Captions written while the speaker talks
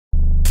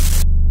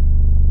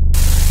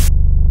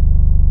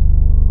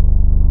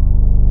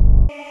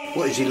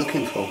is he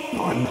looking for?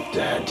 I'm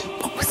dead.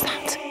 What was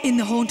that? In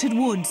the Haunted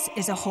Woods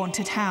is a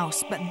haunted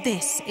house, but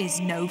this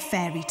is no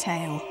fairy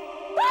tale.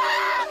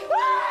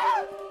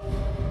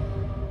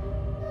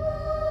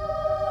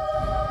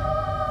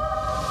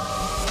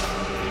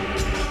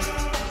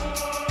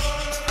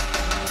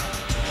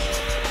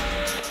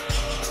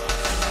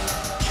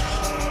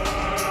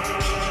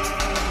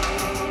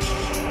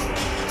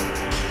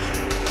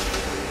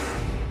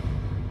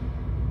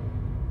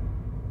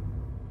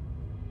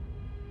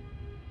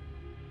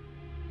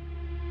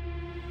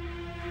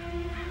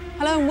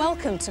 Hello and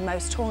welcome to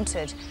Most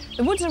Haunted.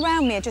 The woods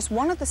around me are just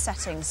one of the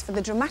settings for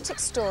the dramatic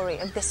story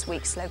of this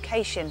week's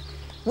location.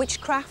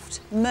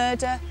 Witchcraft,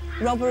 murder,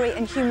 robbery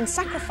and human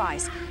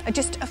sacrifice are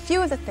just a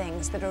few of the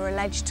things that are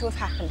alleged to have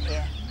happened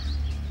here.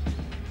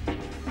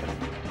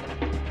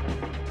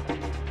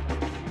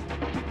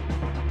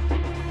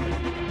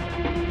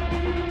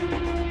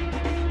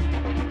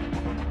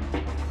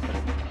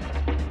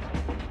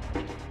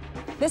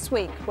 This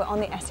week, we're on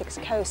the Essex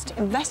coast,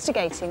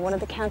 investigating one of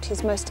the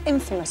county's most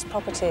infamous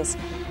properties.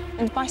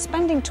 And by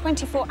spending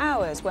 24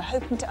 hours, we're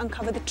hoping to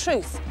uncover the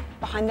truth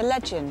behind the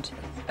legend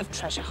of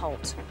Treasure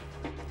Holt.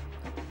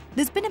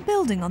 There's been a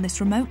building on this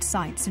remote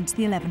site since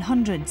the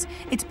 1100s.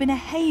 It's been a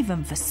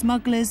haven for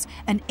smugglers,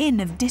 an inn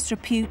of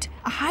disrepute,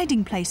 a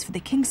hiding place for the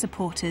King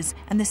supporters,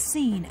 and the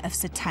scene of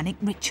satanic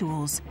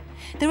rituals.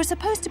 There are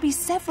supposed to be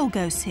several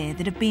ghosts here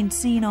that have been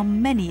seen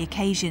on many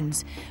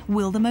occasions.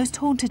 Will the Most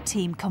Haunted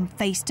team come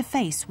face to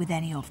face with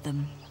any of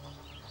them?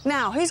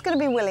 Now, who's going to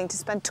be willing to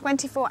spend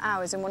 24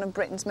 hours in one of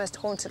Britain's most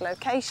haunted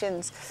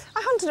locations?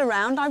 I hunted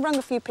around, I rung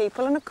a few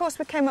people, and of course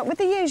we came up with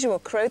the usual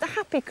crew, the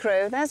happy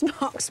crew. There's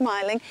Mark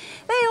smiling.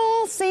 They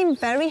all seem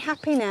very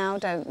happy now,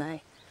 don't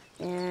they?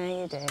 Yeah,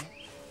 you do.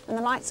 When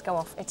the lights go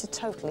off, it's a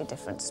totally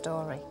different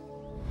story.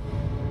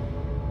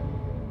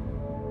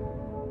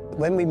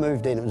 When we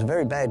moved in, it was a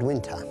very bad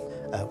winter.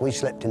 We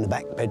slept in the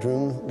back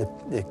bedroom.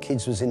 The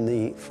kids was in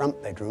the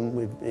front bedroom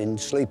in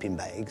sleeping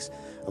bags.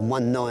 And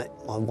one night,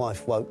 my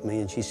wife woke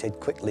me and she said,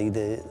 quickly,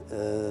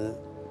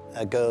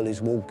 a girl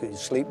is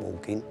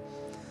sleepwalking.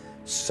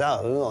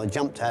 So I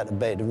jumped out of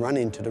bed and ran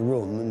into the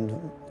room,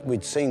 and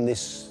we'd seen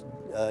this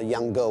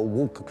young girl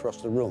walk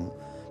across the room.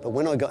 But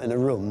when I got in the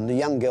room, the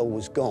young girl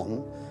was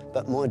gone,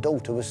 but my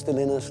daughter was still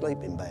in her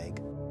sleeping bag.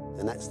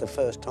 And that's the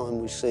first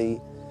time we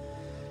see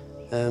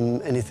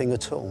anything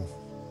at all.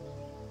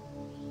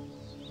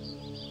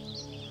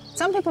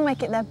 Some people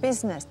make it their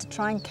business to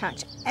try and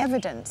catch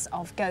evidence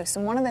of ghosts,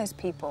 and one of those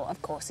people,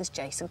 of course, is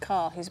Jason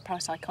Carr, who's a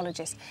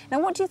parapsychologist. Now,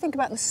 what do you think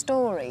about the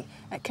story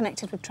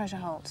connected with Treasure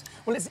Holt?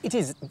 Well, it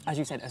is, as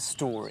you said, a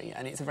story,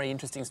 and it's a very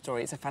interesting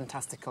story. It's a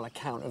fantastical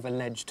account of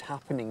alleged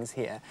happenings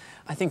here.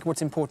 I think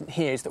what's important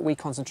here is that we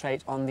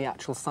concentrate on the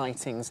actual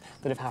sightings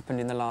that have happened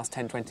in the last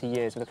 10, 20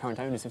 years, where the current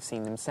owners have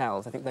seen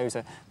themselves. I think those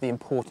are the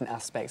important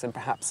aspects, and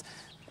perhaps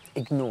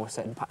ignore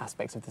certain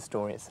aspects of the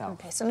story itself.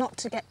 OK, so not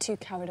to get too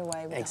carried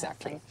away with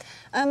exactly.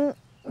 the whole thing.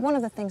 One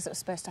of the things that was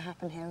supposed to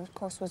happen here, of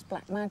course, was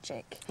black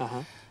magic.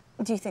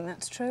 Do you think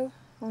that's true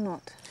or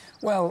not?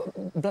 Well,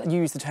 you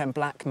use the term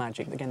black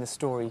magic. Again, the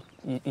story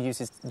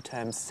uses the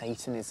terms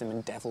Satanism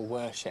and devil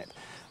worship.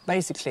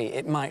 Basically,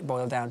 it might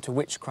boil down to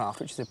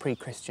witchcraft, which is a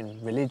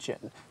pre-Christian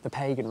religion, the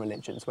pagan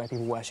religions, where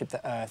people worship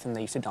the earth and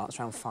they used to dance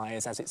around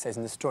fires, as it says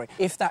in the story.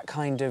 If that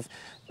kind of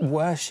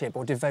worship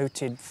or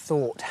devoted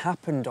thought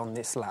happened on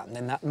this land,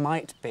 then that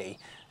might be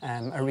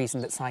a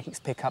reason that psychics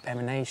pick up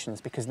emanations,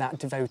 because that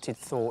devoted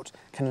thought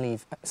can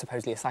leave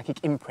supposedly a psychic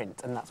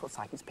imprint, and that's what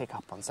psychics pick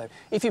up on. So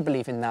if you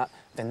believe in that,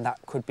 then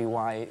that could be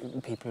why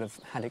people have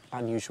had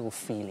unusual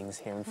feelings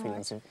here and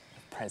feelings of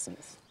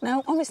presence.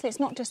 Now, obviously, it's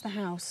not just the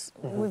house.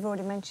 We've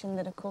already mentioned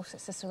that, of course,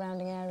 it's the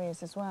surrounding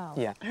areas as well.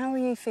 Yeah. How are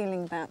you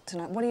feeling about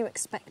tonight? What are you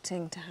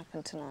expecting to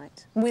happen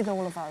tonight with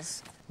all of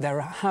us? There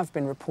have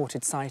been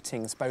reported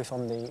sightings both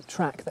on the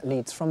track that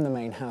leads from the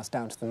main house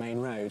down to the main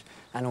road,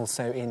 and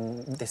also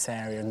in this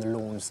area and the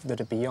lawns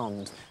that are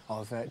beyond,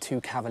 of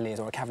two cavaliers,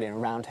 or a cavalier and a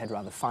roundhead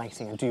rather,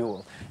 fighting a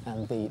duel,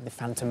 and the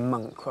phantom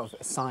monk of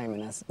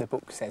Simon, as the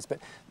book says. But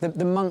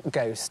the monk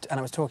ghost, and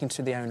I was talking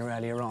to the owner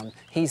earlier on,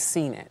 he's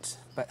seen it,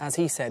 but as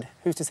he said,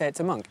 who's to say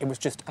it's a monk? It was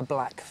just a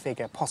black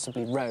figure,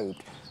 possibly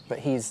robed, but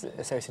he's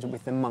associated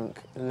with the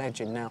monk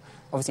legend. Now,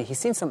 obviously, he's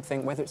seen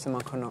something. Whether it's a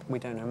monk or not, we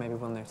don't know. Maybe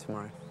we'll know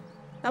tomorrow.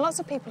 Now, lots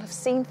of people have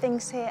seen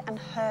things here and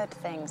heard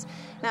things.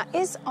 Now,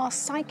 is our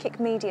psychic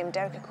medium,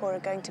 Derek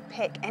Akora, going to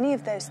pick any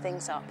of those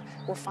things up?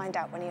 We'll find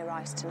out when he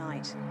arrives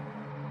tonight.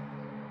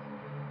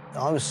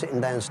 I was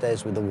sitting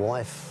downstairs with the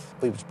wife.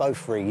 We was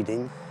both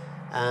reading,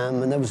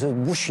 and there was a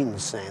whooshing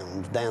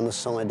sound down the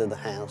side of the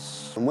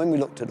house. And when we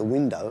looked at the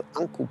window,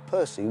 Uncle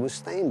Percy was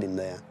standing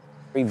there.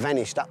 He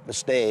vanished up the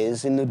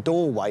stairs in the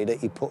doorway that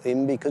he put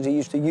in, because he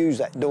used to use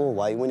that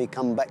doorway when he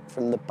come back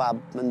from the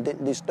pub and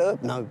didn't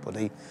disturb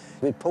nobody.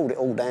 We've pulled it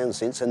all down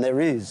since, and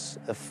there is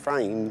a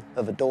frame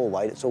of a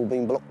doorway that's all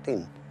been blocked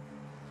in.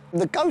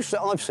 The ghosts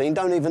that I've seen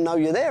don't even know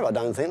you're there, I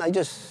don't think. They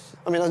just...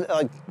 I mean,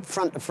 I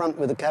front to front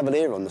with a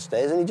cavalier on the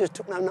stairs, and he just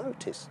took no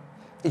notice.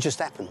 It just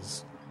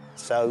happens.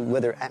 So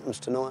whether it happens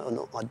tonight or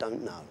not, I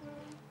don't know.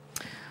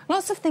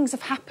 Lots of things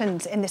have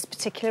happened in this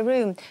particular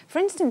room. For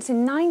instance,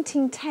 in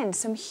 1910,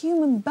 some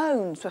human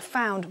bones were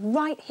found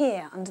right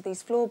here under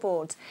these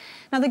floorboards.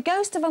 Now, the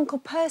ghost of Uncle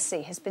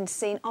Percy has been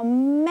seen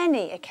on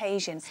many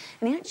occasions,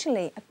 and he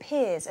actually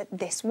appears at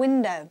this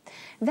window.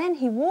 Then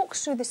he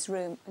walks through this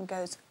room and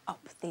goes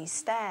up these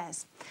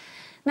stairs.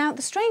 Now,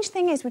 the strange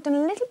thing is, we've done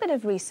a little bit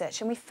of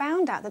research and we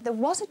found out that there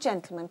was a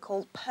gentleman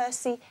called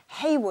Percy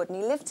Haywood, and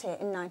he lived here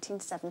in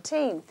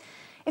 1917.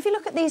 If you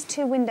look at these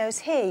two windows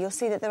here, you'll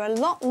see that they're a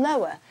lot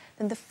lower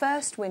than the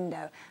first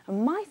window.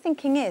 And my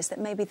thinking is that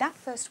maybe that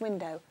first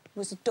window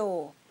was a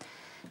door.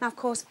 Now, of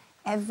course,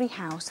 every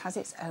house has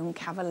its own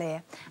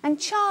cavalier. And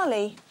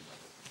Charlie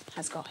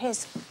has got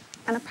his.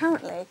 And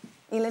apparently,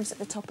 he lives at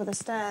the top of the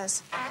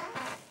stairs.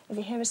 If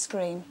you hear a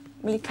scream,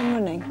 will you come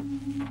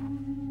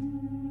running?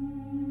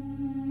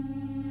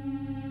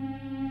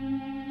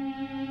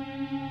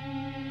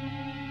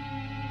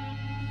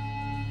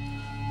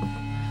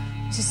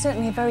 This is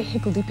certainly a very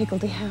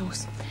higgledy-piggledy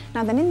house.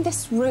 Now then, in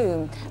this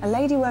room, a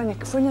lady wearing a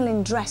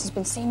crinoline dress has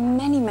been seen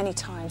many, many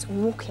times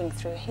walking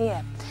through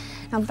here.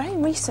 Now, very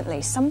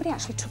recently, somebody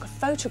actually took a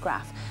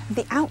photograph of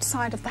the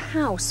outside of the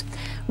house.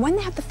 When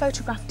they had the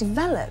photograph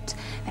developed,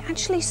 they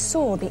actually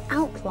saw the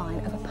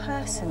outline of a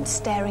person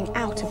staring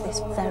out of this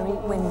very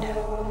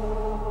window.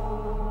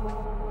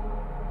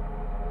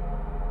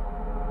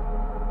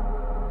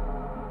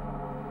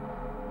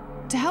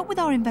 To help with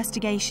our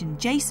investigation,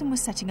 Jason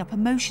was setting up a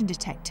motion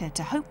detector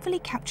to hopefully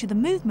capture the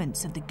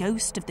movements of the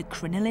ghost of the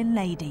crinoline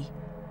lady.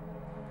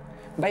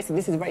 Basically,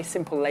 this is a very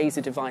simple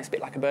laser device, a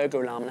bit like a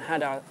burglar alarm, and I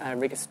had our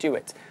rigger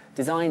Stuart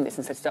design this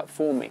and set it up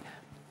for me.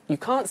 You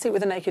can't see it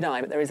with the naked eye,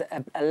 but there is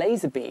a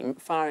laser beam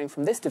firing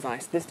from this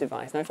device to this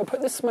device. Now, if I put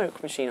the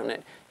smoke machine on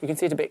it, you can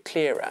see it a bit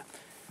clearer.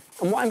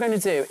 And what I'm going to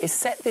do is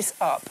set this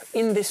up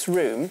in this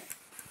room,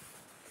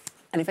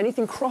 and if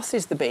anything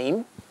crosses the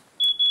beam,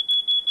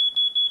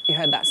 you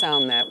heard that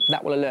sound there,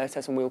 that will alert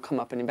us and we'll come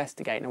up and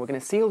investigate. Now, we're going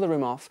to seal the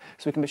room off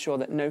so we can be sure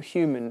that no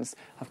humans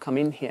have come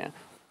in here.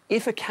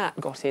 If a cat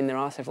got in, there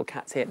are several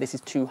cats here, this is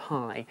too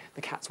high.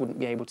 The cats wouldn't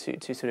be able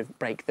to sort of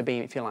break the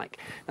beam, if you like.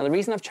 Now, the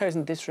reason I've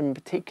chosen this room in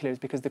particular is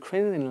because the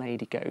crinoline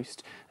lady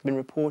ghost has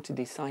been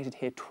reportedly sighted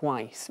here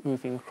twice,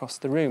 moving across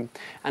the room.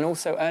 And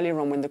also, earlier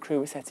on, when the crew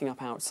was setting up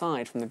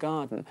outside from the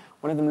garden,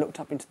 one of them looked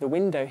up into the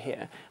window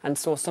here and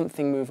saw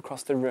something move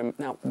across the room.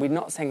 Now, we're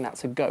not saying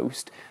that's a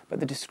ghost, but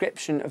the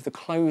description of the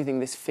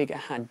clothing this figure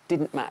had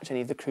didn't match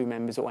any of the crew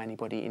members or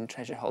anybody in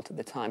Treasure Holt at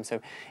the time.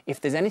 So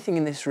if there's anything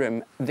in this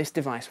room, this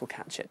device will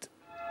catch it.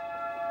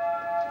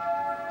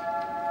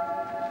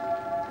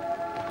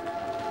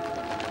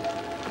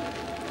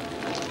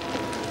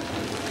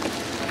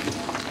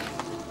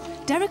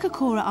 Derek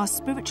Okora, our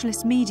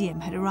spiritualist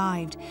medium, had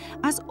arrived.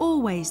 As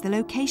always, the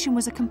location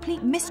was a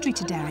complete mystery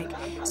to Derek.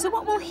 So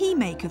what will he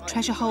make of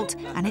Treasure Holt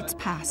and its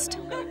past?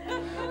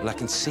 Well, I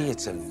can see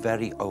it's a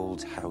very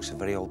old house, a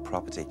very old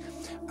property.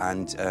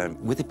 And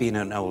with it being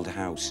an old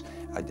house,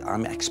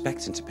 I'm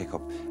expecting to pick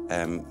up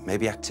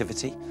maybe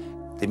activity.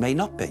 They may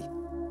not be.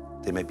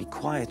 They may be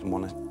quiet and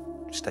want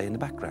to stay in the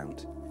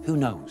background. Who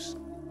knows?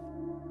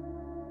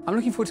 I'm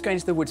looking forward to going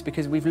into the woods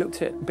because we've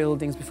looked at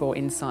buildings before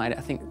inside.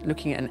 I think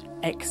looking at an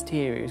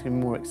exterior is going to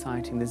be more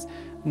exciting. There's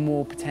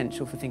more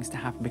potential for things to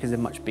happen because of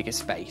a much bigger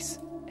space.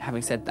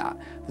 Having said that,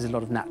 there's a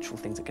lot of natural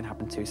things that can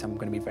happen too, so I'm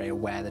going to be very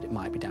aware that it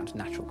might be down to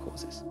natural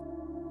causes.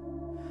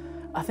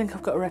 I think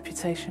I've got a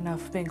reputation now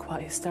for being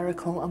quite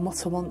hysterical, and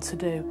what I want to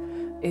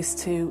do is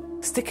to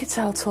stick it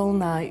out all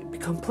night, be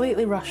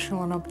completely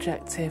rational and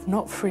objective,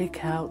 not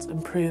freak out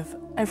and prove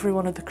every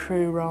one of the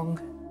crew wrong.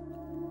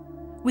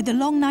 With the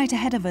long night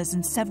ahead of us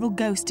and several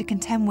ghosts to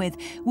contend with,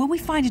 will we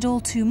find it all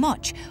too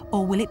much,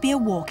 or will it be a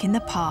walk in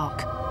the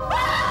park?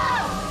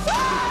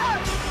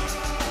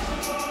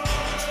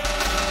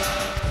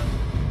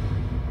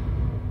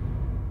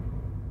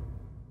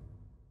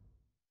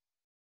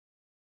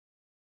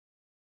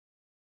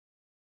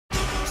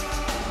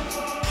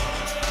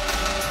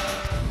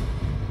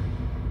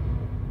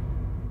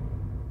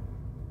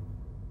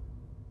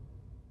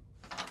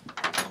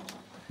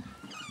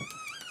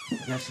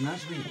 Yes, and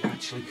as we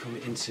actually come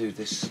into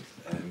this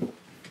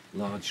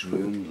large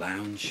room,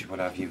 lounge, what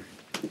have you,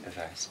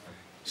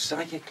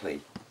 psychically,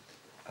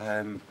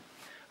 I'm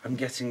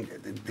getting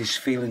these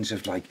feelings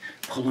of, like,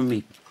 pulling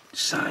me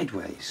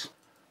sideways.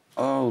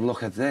 Oh,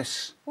 look at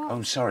this. What? Oh,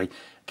 I'm sorry.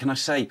 Can I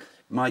say,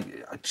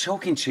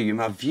 talking to you,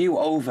 my view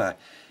over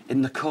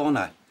in the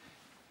corner,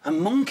 a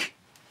monk.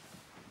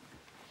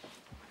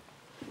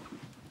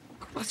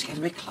 Let's get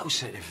a bit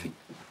closer, Iffy.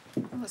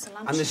 Oh, it's a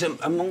lamp. And there's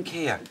a monk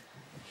here.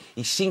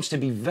 He seems to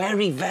be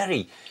very,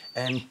 very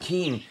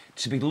keen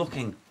to be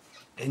looking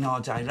in our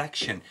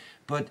direction.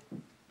 But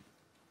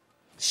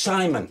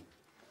Simon.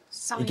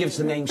 He gives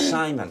the name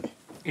Simon.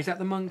 Is that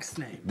the monk's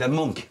name? The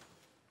monk.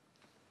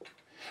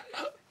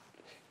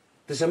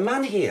 There's a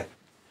man here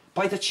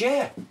by the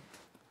chair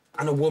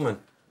and a woman.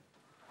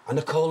 And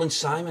they're calling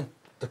Simon.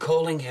 They're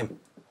calling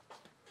him.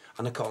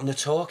 And they're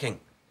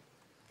talking.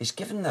 He's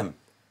given them,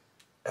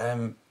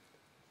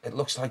 it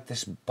looks like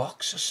this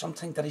box or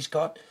something that he's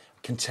got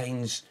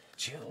contains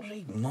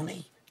jewellery,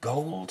 money,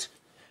 gold,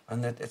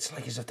 and it's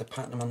like as if they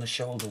pat them on the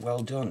shoulder,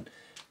 well done.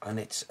 And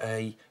it's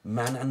a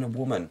man and a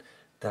woman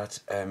that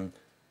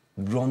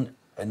run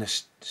an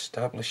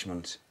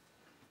establishment.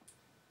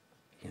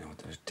 You know,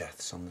 there was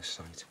deaths on this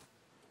site.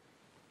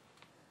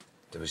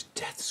 There was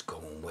deaths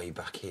going way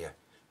back here,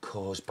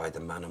 caused by the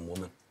man and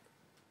woman.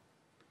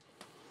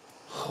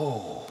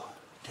 Oh,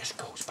 this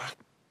goes back.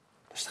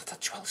 Is that the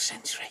 12th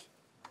century?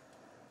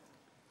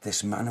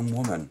 This man and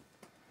woman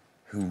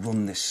who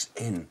run this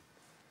inn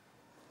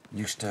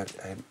used to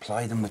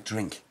ply them with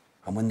drink.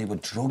 And when they were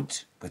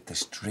drugged with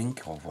this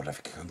drink or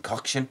whatever,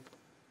 concoction,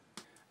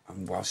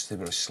 and whilst they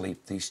were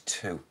asleep, these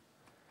two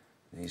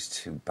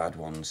bad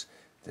ones,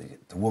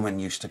 the woman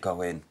used to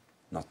go in,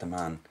 not the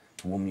man,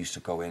 the woman used to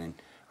go in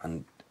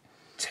and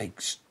take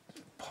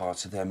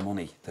parts of their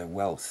money, their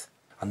wealth,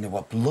 and they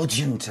were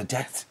bludgeoned to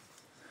death.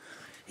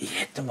 He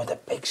hit them with a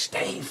big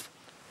stave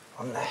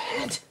on the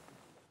head.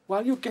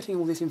 While you're getting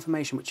all this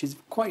information, which is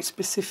quite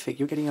specific,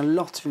 you're getting a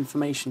lot of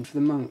information for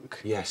the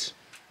monk. Yes.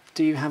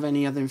 Do you have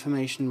any other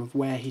information of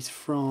where he's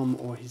from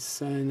or his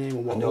surname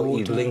or what? I know order?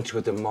 he's linked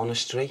with the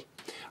monastery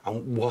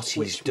and what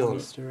he's done.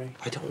 Monastery?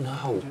 I don't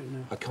know.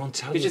 I can't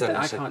tell it's you just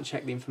that. I can't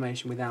check the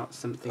information without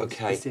something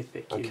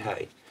specific.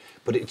 Okay.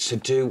 But it's to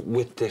do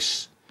with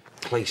this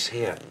place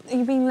here. Are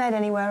you being led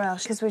anywhere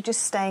else? Because we're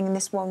just staying in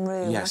this one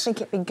room. Yes. I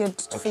think it'd be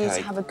good for you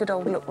to have a good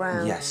old look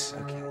round. Yes,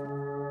 okay.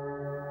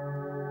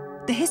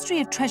 The history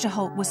of Treasure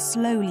Holt was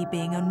slowly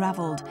being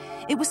unravelled.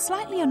 It was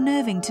slightly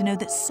unnerving to know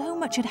that so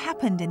much had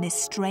happened in this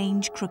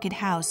strange, crooked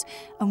house,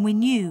 and we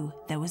knew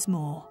there was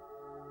more.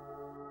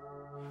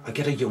 I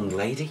get a young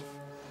lady,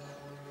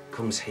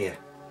 comes here,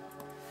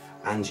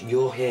 and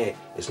your hair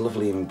is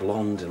lovely and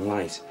blonde and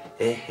light.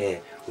 Her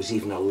hair was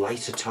even a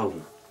lighter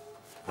tone,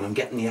 and I'm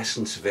getting the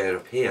essence of her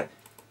up here.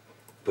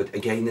 But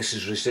again, this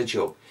is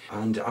residual,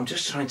 and I'm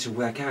just trying to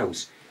work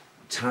out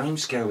time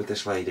scale with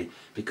this lady,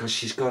 because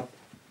she's got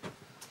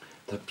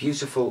the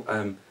beautiful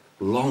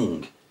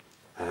long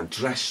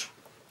dress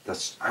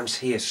that's out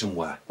here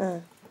somewhere,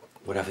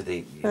 whatever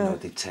they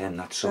term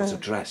that sort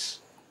of dress.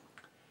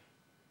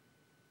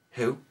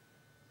 Who?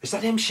 Is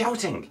that him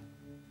shouting?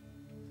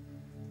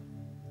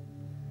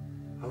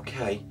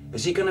 Okay.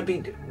 Is he going to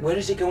be... Where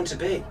is he going to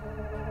be?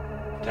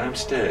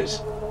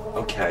 Downstairs.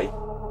 Okay.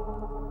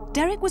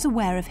 Derek was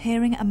aware of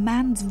hearing a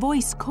man's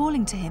voice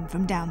calling to him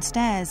from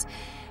downstairs.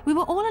 We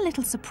were all a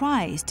little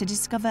surprised to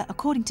discover,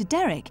 according to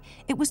Derek,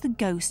 it was the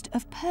ghost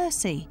of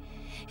Percy.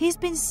 He's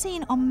been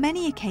seen on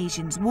many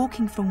occasions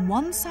walking from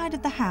one side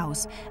of the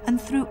house and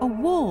through a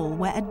wall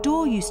where a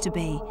door used to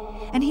be,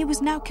 and he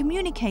was now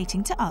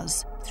communicating to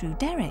us through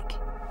Derek.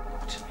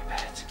 Go to my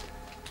bed.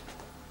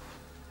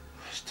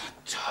 Where's that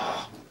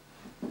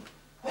door?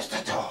 Where's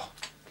the door?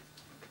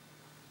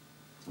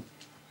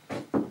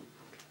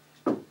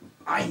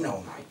 I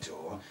know my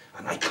door,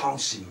 and I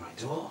can't see my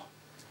door.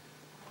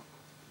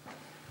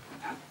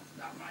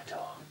 Not my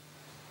door.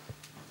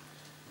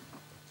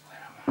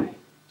 Where am I?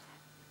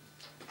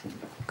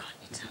 Can't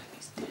you tell him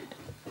he's dead?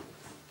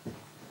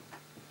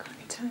 Can't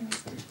you tell him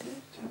he's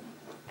dead?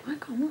 I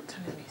can't not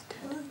tell him he's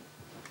dead.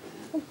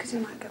 Well, because he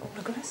might get all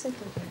aggressive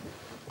with me.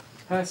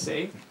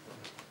 Percy,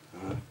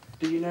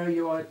 do you know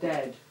you are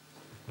dead?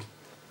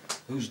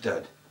 Who's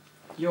dead?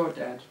 You're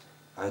dead.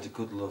 I had a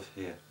good love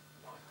here.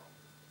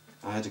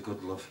 I had a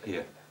good love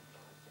here.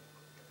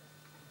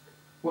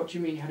 What do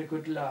you mean you had a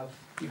good love?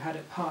 You had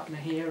a partner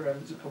here,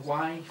 a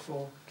wife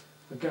or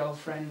a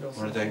girlfriend or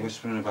something? What are they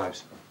whispering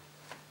about?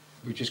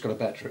 We've just got a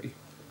battery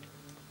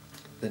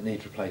that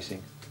needs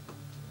replacing,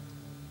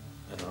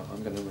 and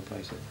I'm going to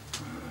replace it.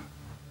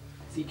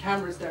 See,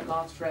 cameras don't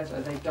last forever,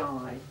 they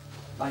die,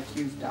 like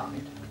you've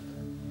died.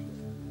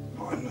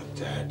 No, I'm not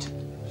dead.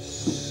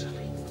 Silly.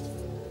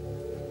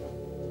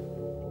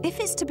 If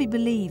it's to be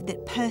believed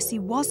that Percy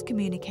was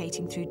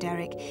communicating through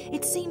Derek,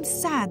 it seems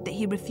sad that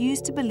he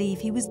refused to believe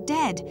he was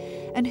dead,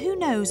 and who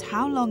knows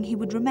how long he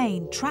would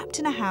remain trapped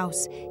in a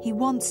house he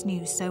once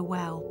knew so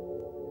well.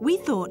 We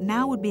thought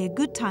now would be a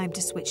good time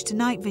to switch to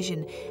night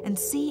vision and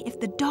see if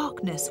the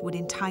darkness would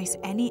entice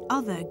any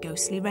other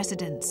ghostly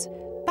residents.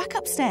 Back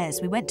upstairs,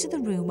 we went to the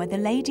room where the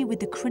lady with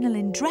the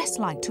crinoline dress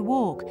liked to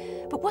walk,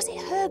 but was it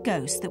her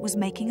ghost that was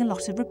making a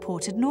lot of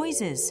reported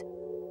noises?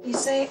 You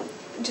say,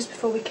 just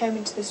before we came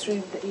into this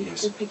room, that you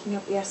Yes. were picking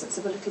up the essence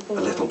of a little boy. A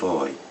little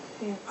boy.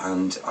 Yeah.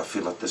 And I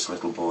feel like this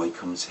little boy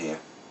comes here.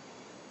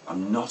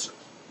 I'm not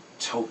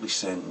totally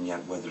certain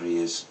yet whether he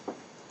is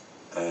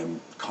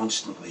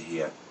constantly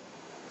here,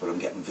 but I'm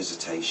getting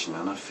visitation,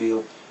 and I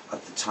feel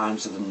at the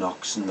times of the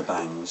knocks and the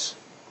bangs,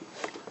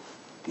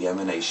 the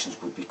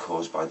emanations would be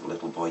caused by the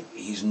little boy.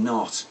 He's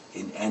not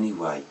in any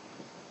way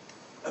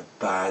a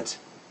bad,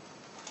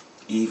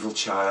 evil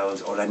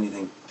child or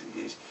anything.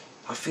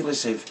 I feel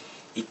as if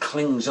he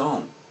clings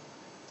on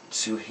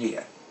to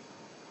here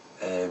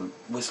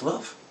with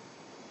love.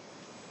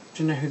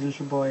 Do you know who the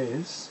little boy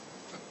is?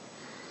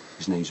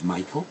 His name's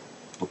Michael,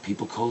 but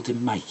people called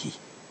him Mikey.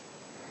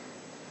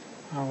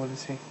 How old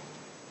is he?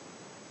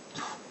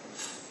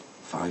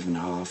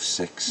 5.5,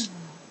 6.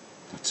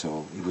 That's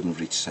all. He wouldn't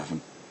reach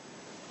 7.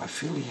 I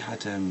feel he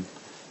had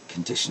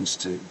conditions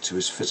to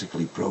his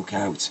physically broke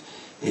out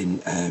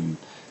in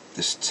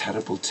this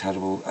terrible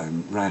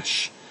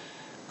rash,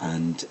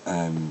 and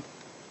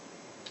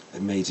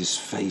it made his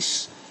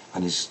face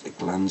and his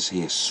glands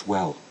here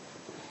swell,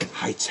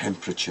 high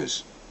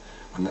temperatures.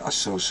 And I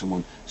saw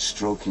someone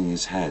stroking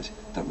his head.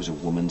 That was a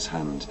woman's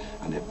hand,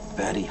 and a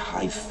very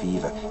high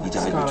fever. He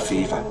died with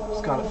fever.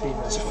 Scarlet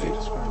fever. It's a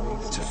fever.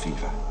 It's a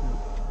fever.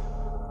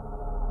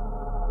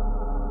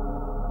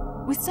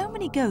 With so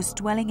many ghosts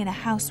dwelling in a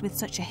house with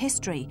such a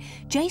history,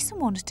 Jason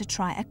wanted to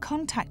try a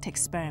contact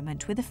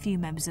experiment with a few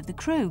members of the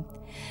crew.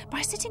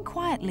 By sitting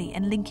quietly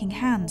and linking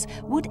hands,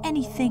 would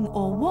anything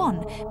or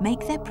one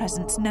make their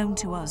presence known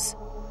to us?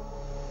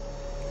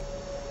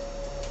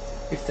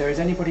 If there is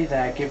anybody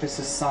there, give us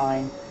a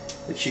sign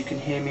that you can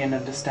hear me and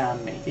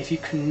understand me. If you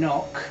can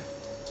knock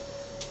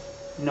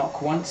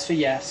once for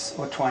yes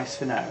or twice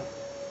for no.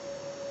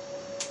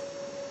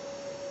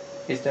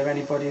 Is there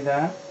anybody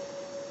there?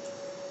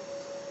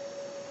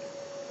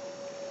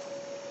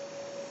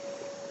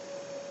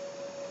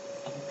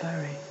 I'm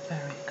very,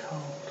 very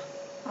cold.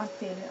 I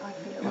feel it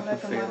all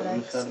over my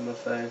legs. On my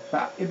phone.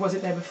 But was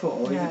it there before,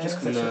 or is it just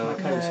because I took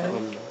my coat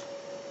off?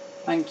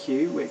 Thank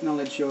you. We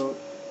acknowledge your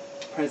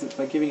presence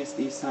by giving us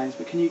these signs,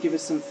 but can you give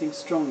us something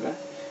stronger?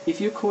 If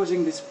you're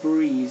causing this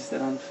breeze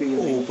that I'm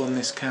feeling... Orb on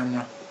this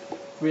camera.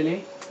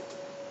 Really?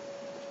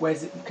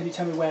 Where's it? Can you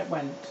tell me where it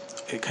went?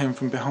 It came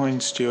from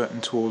behind Stuart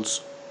and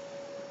towards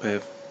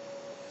Bev.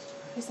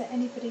 Is there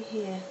anybody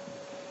here?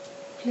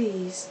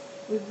 Please,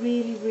 we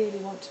really, really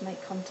want to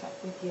make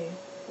contact with you.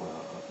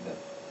 Well,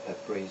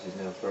 that breeze is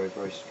now very,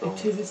 very strong.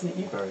 It is, isn't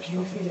it? Very Can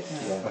you strong. feel it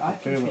now? Yeah. I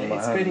can feel it.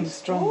 It's getting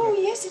stronger. Oh,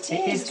 yes, it is.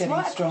 It is getting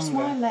right across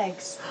stronger. my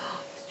legs.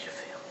 Did you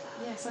feel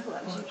that? Yes, I thought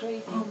that was you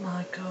breathing. Oh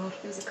my God.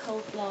 There was a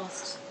cold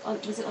blast.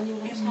 Was it on your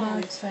left In my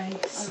hand?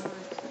 face. Oh,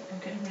 right. I'm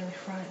getting really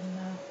frightened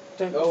now.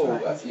 Don't be Oh,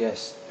 frightened.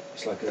 yes.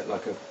 It's like a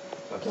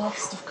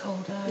Blast of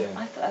cold air. Yeah.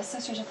 I thought, that's so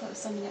strange, I thought it was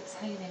something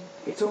exhaling.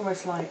 It's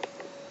almost like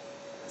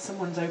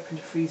someone's opened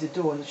a freezer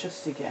door and shut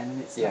it again, and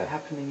it's like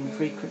happening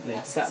infrequently.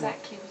 That's That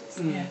exactly what it's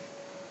Yeah. like.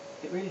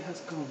 It really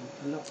has gone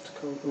a lot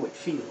colder. Oh, it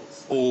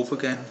feels. Orb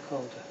again.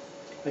 Colder.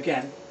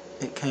 Again.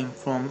 It came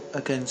from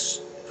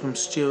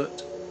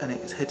Stuart, and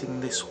it's heading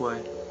this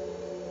way.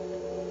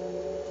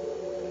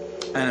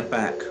 And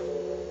back.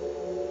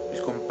 It's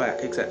gone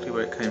back exactly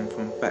where it came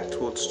from, back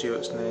towards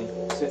Stuart's knee.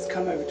 So it's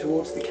come over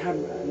towards the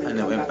camera and then And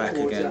it come went back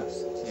towards again.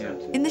 us. Yeah.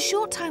 In the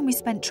short time we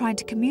spent trying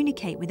to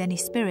communicate with any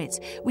spirits,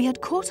 we had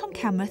caught on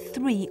camera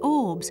 3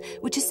 orbs,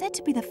 which are said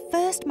to be the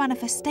first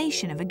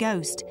manifestation of a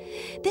ghost.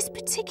 This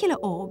particular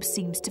orb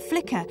seems to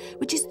flicker,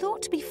 which is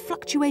thought to be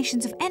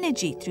fluctuations of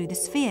energy through the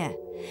sphere.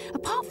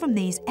 Apart from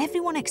these,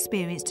 everyone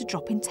experienced a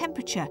drop in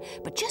temperature,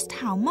 but just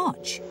how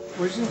much?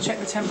 We're just going to check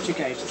the temperature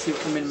gauge to see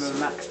what the minimum and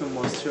maximum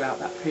was throughout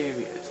that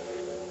period.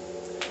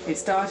 It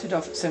started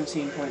off at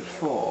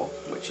 17.4,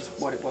 which is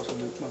what it was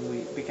when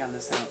we began the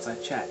seance, I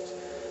checked.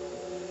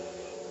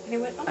 And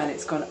it went up. And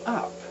it's gone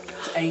up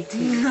to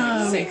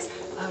 18.6.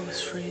 I was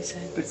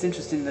freezing. But it's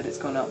interesting that it's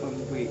gone up when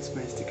we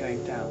experienced it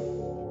going down.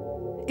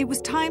 It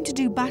was time to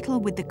do battle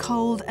with the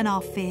cold and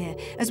our fear,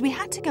 as we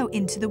had to go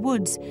into the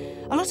woods.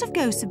 A lot of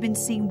ghosts have been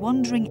seen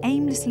wandering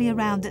aimlessly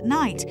around at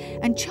night,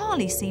 and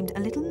Charlie seemed a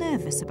little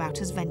nervous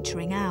about us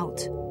venturing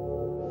out.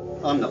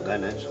 I'm not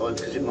going outside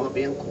because it might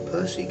be Uncle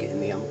Percy getting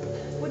the hump.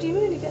 What do you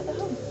mean you get the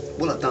hump?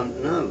 Well, I don't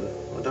know.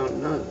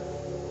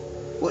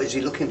 What is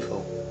he looking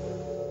for?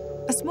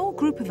 A small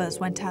group of us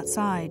went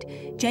outside.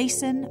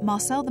 Jason,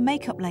 Marcel the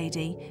makeup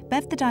lady,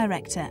 Bev the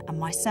director and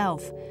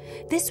myself.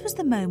 This was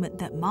the moment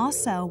that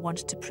Marcel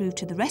wanted to prove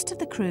to the rest of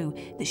the crew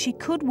that she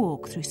could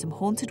walk through some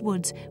haunted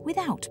woods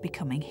without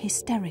becoming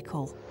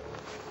hysterical.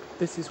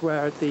 This is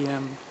where the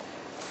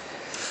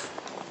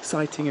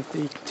sighting of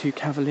the 2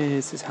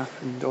 cavaliers has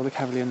happened, or the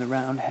cavalier and the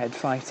roundhead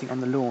fighting on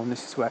the lawn.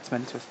 This is where it's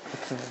meant to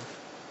occur.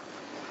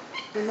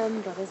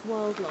 Remember, there's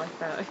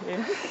wildlife out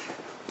here.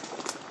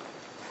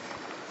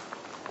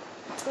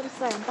 I've got to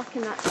say, I'm back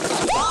in that...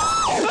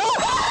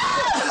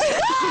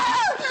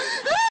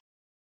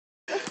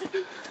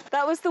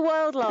 That was the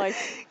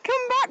wildlife.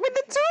 Come back with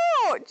the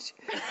torch!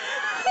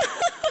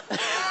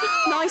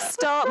 Nice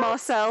start,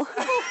 Marcel.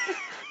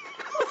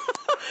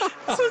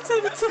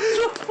 It's a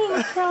drop on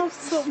the house,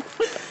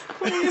 something.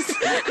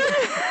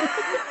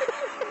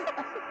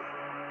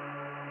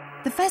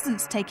 The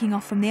pheasants taking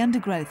off from the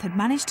undergrowth had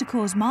managed to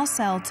cause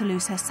Marcel to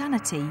lose her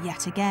sanity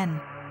yet again.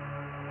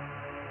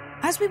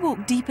 As we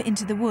walked deeper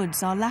into the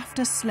woods, our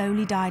laughter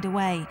slowly died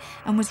away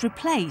and was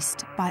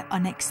replaced by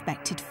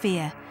unexpected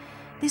fear.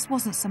 This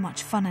wasn't so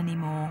much fun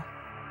anymore.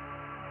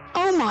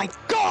 Oh my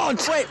God!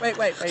 Wait,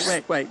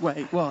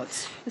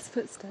 what? There's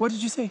footsteps. What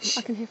did you see?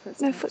 I can hear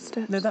footsteps. No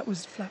footsteps. No, that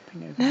was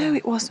flapping over No, there.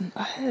 it wasn't.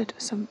 I heard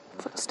some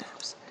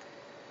footsteps.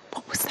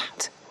 What was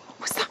that? What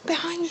was that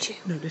behind you?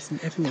 No, listen,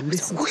 everyone,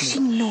 listen to me.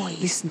 Whooshing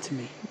noise. Listen to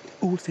me.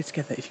 All stay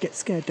together. If you get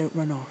scared, don't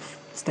run off.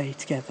 Stay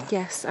together.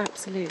 Yes,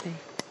 absolutely.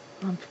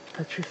 I'm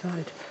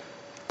petrified.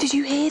 Did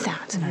you hear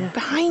that? No.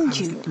 Behind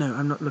you? No,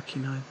 I'm not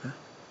looking either.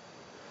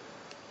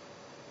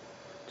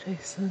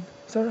 Jason,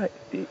 it's all right.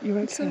 You're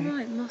okay. It's all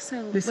right,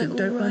 Marcel. Listen, we're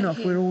don't all run right off.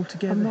 here. We're all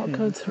together. I'm not here.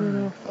 going It's to run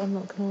fine. off. I'm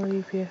not going to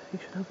leave you. You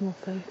should have more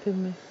faith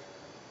in me.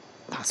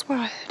 That's where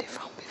I heard it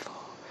from before.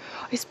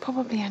 It's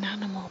probably an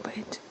animal, but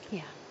it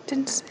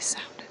didn't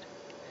sound it.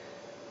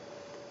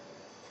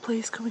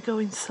 Please, can we go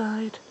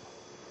inside?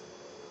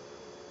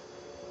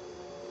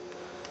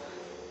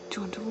 Do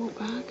you want to walk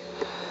back?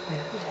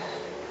 Yeah.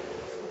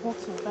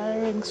 What's the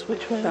bearings?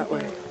 Which way? That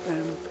way.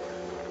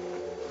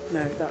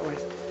 No, that way.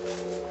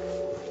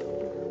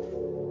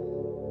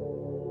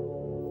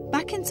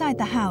 Back inside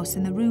the house,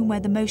 in the room where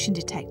the motion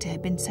detector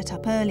had been set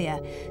up earlier,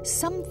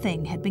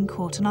 something had been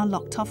caught on our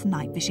locked-off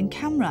night vision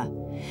camera.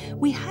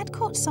 We had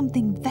caught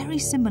something very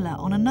similar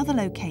on another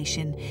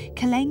location,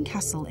 Culzean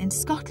Castle in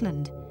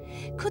Scotland.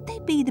 Could they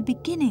be the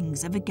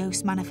beginnings of a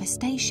ghost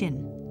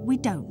manifestation? We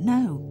don't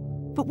know.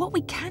 But what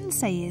we can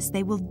say is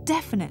they will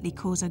definitely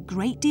cause a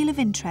great deal of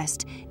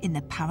interest in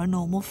the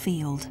paranormal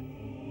field.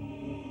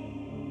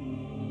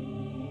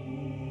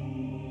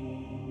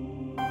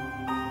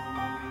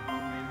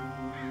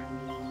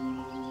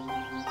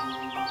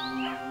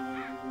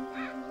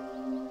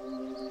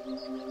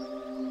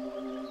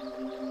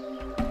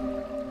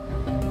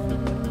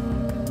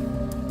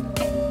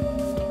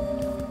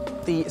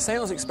 The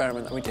seance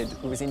experiment that we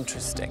did was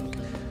interesting.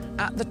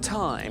 At the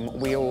time,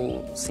 we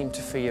all seemed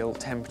to feel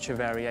temperature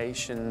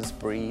variations,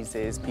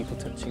 breezes, people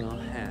touching our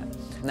hair.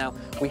 Now,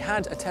 we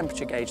had a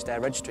temperature gauge there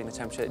registering the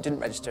temperature. It didn't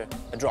register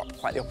a drop,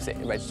 quite the opposite.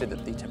 It registered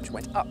that the temperature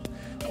went up.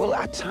 Well,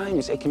 at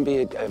times it can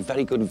be a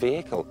very good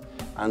vehicle,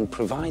 and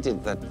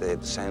provided that the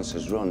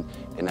sensors run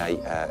in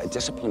a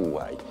disciplined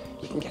way,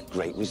 you can get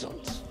great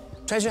results.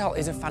 Treasure Hunt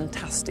is a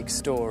fantastic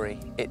story.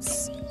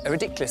 It's a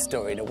ridiculous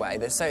story in a way.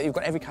 You've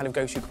got every kind of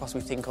ghost you could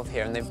possibly think of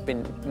here, and they've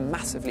been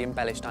massively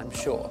embellished, I'm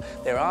sure.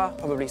 There are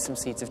probably some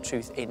seeds of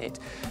truth in it.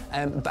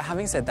 But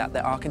having said that,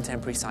 there are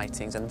contemporary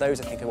sightings, and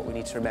those, I think, are what we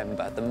need to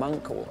remember. The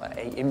monk, or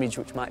an image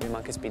which might be a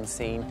monk, has been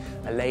seen.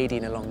 A lady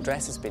in a long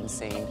dress has been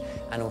seen,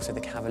 and also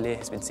the cavalier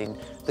has been seen.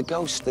 The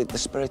ghosts, the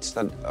spirits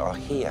that are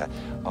here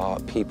are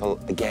people,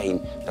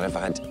 again, that have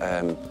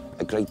had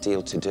a great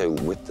deal to do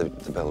with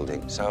the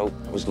building. So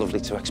it was lovely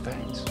to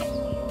experience.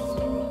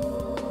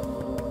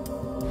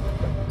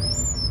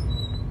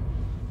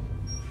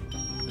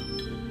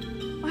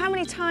 Well, how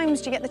many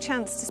times do you get the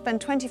chance to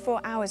spend 24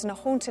 hours in a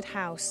haunted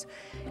house,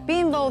 be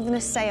involved in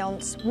a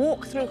seance,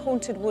 walk through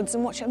haunted woods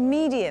and watch a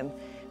medium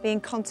be in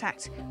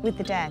contact with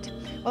the dead?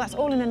 Well, that's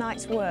all in a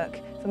night's work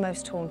for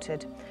Most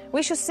Haunted.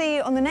 We shall see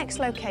you on the next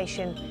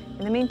location.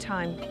 In the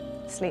meantime,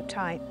 sleep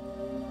tight.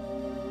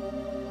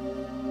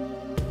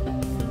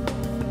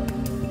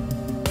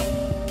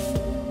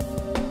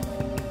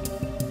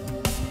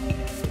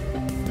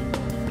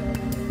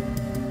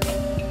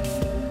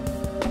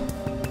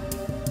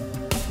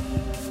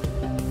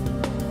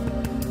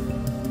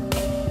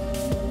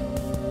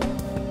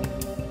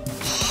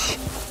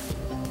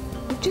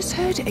 Just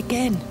heard it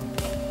again.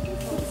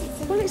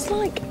 Well, it's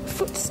like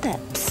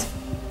footsteps,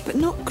 but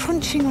not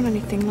crunching on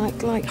anything,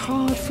 like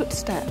hard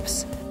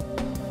footsteps.